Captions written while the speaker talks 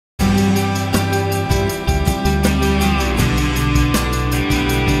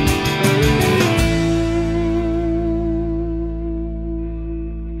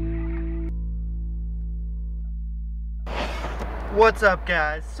What's up,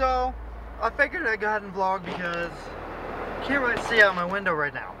 guys? So I figured I'd go ahead and vlog because I can't really see out my window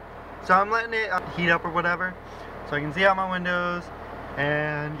right now. So I'm letting it heat up or whatever so I can see out my windows,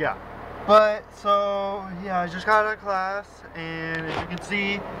 and yeah. But so yeah, I just got out of class, and as you can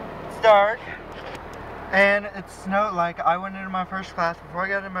see, it's dark and it snowed. Like, I went into my first class. Before I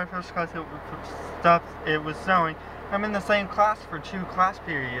got into my first class, it was snowing. I'm in the same class for 2 class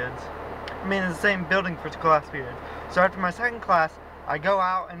periods. I mean, in the same building for 2 class periods. So after my second class, I go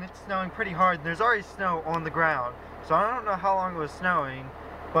out and it's snowing pretty hard. There's already snow on the ground. So I don't know how long it was snowing,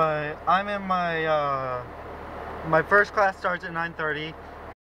 but I'm in my, my first class starts at 9:30.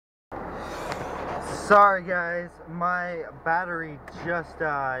 Sorry guys, my battery just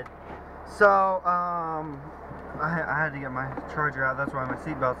died. So, I had to get my charger out, that's why my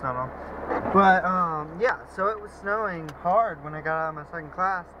seatbelt's not on. But, yeah, so it was snowing hard when I got out of my second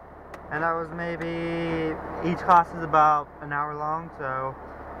class. And that was maybe, each class is about an hour long, so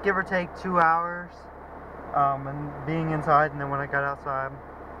give or take 2 hours. And being inside, and then when I got outside,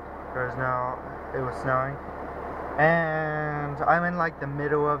 it was snowing. And I'm in like the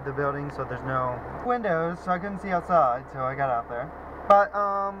middle of the building, so there's no windows, so I couldn't see outside, so I got out there. But,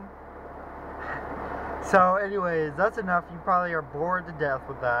 so anyways, that's enough. You probably are bored to death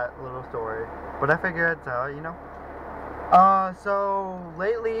with that little story, but I figured I'd tell, you know. So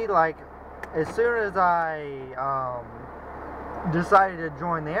lately, like, as soon as I, decided to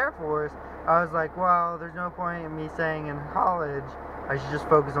join the Air Force, I was like, well, there's no point in me staying in college. I should just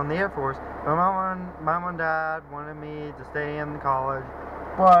focus on the Air Force. My mom and dad wanted me to stay in college,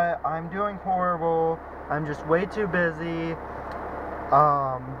 but I'm doing horrible. I'm just way too busy.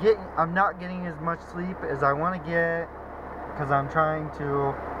 I'm not getting as much sleep as I want to get because I'm trying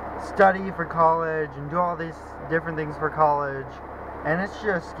to study for college and do all these different things for college, and it's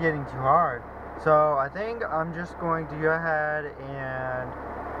just getting too hard. So I think I'm just going to go ahead and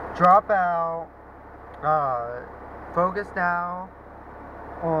drop out, focus now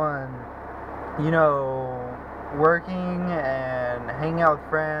on, you know, working and hanging out with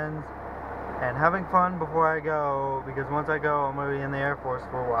friends and having fun before I go, because once I go, I'm going to be in the Air Force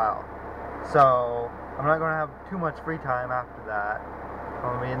for a while. So I'm not going to have too much free time after that. I'm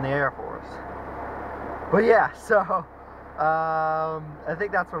going to be in the Air Force. But yeah, so I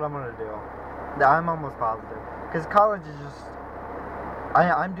think that's what I'm going to do. I'm almost positive. Because college is just,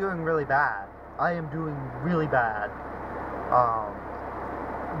 I'm doing really bad. I am doing really bad.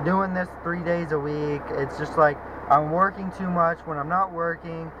 Doing this 3 days a week, it's just like I'm working too much when I'm not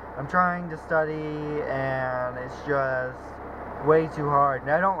working. I'm trying to study, and it's just way too hard.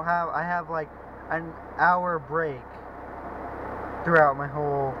 And I have like an hour break throughout my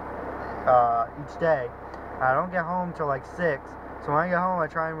whole, each day. I don't get home till like 6. So when I get home, I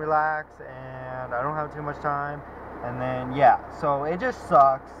try and relax, and I don't have too much time. And then, yeah, so it just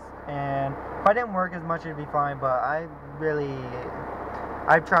sucks. And if I didn't work as much, it'd be fine, but I've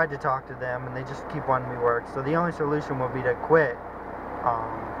tried to talk to them, and they just keep wanting me to work. So the only solution would be to quit,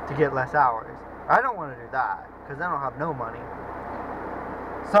 to get less hours. I don't want to do that, because I don't have no money.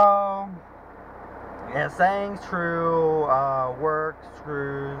 So, yeah, saying's true, work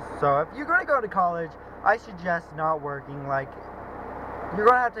screws. So if you're going to go to college, I suggest not working. Like, you're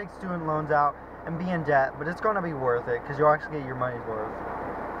going to have to take student loans out and be in debt, but it's going to be worth it, because you'll actually get your money's worth.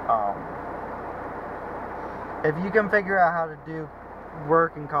 If you can figure out how to do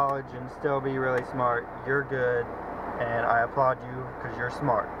work in college and still be really smart, you're good, and I applaud you because you're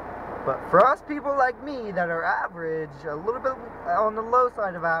smart. But for us people like me that are average, a little bit on the low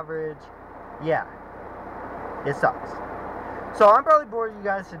side of average, yeah, it sucks. So I'm probably bored you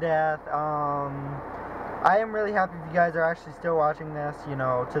guys to death. I am really happy if you guys are actually still watching this, you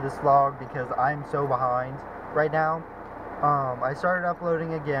know, to this vlog, because I'm so behind right now. I started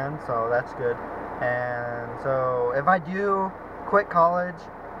uploading again, so that's good. And so if I do quit college,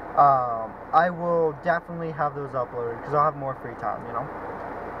 I will definitely have those uploaded, because I'll have more free time, you know.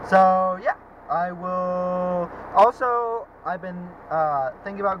 So yeah, I will. Also, I've been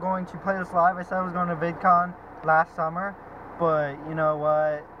thinking about going to Playlist Live. I said I was going to VidCon last summer, but you know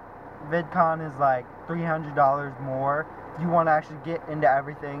what? VidCon is like $300 more. If you want to actually get into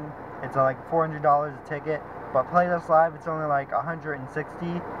everything, it's like $400 a ticket. But Playlist Live, it's only like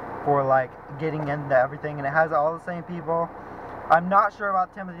 $160 for like getting into everything, and it has all the same people. I'm not sure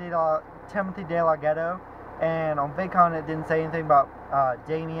about Timothy De La Ghetto, and on VidCon it didn't say anything about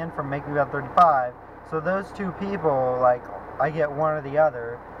Damien from Make Me About 35. So those 2 people, like, I get one or the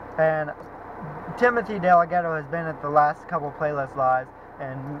other. And Timothy De La Ghetto has been at the last couple Playlist Lives,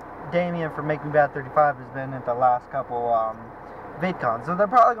 and Damien from Make Me Bad 35 has been at the last couple VidCons. So they're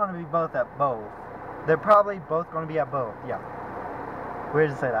probably going to be both at both. They're probably both going to be at both, yeah.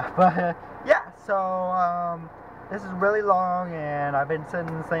 weird to say that. But yeah, so this is really long, and I've been sitting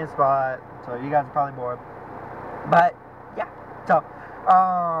in the same spot, so you guys are probably bored. But yeah, so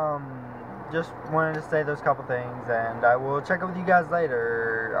just wanted to say those couple things, and I will check up with you guys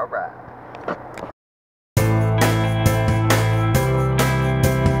later. Alright.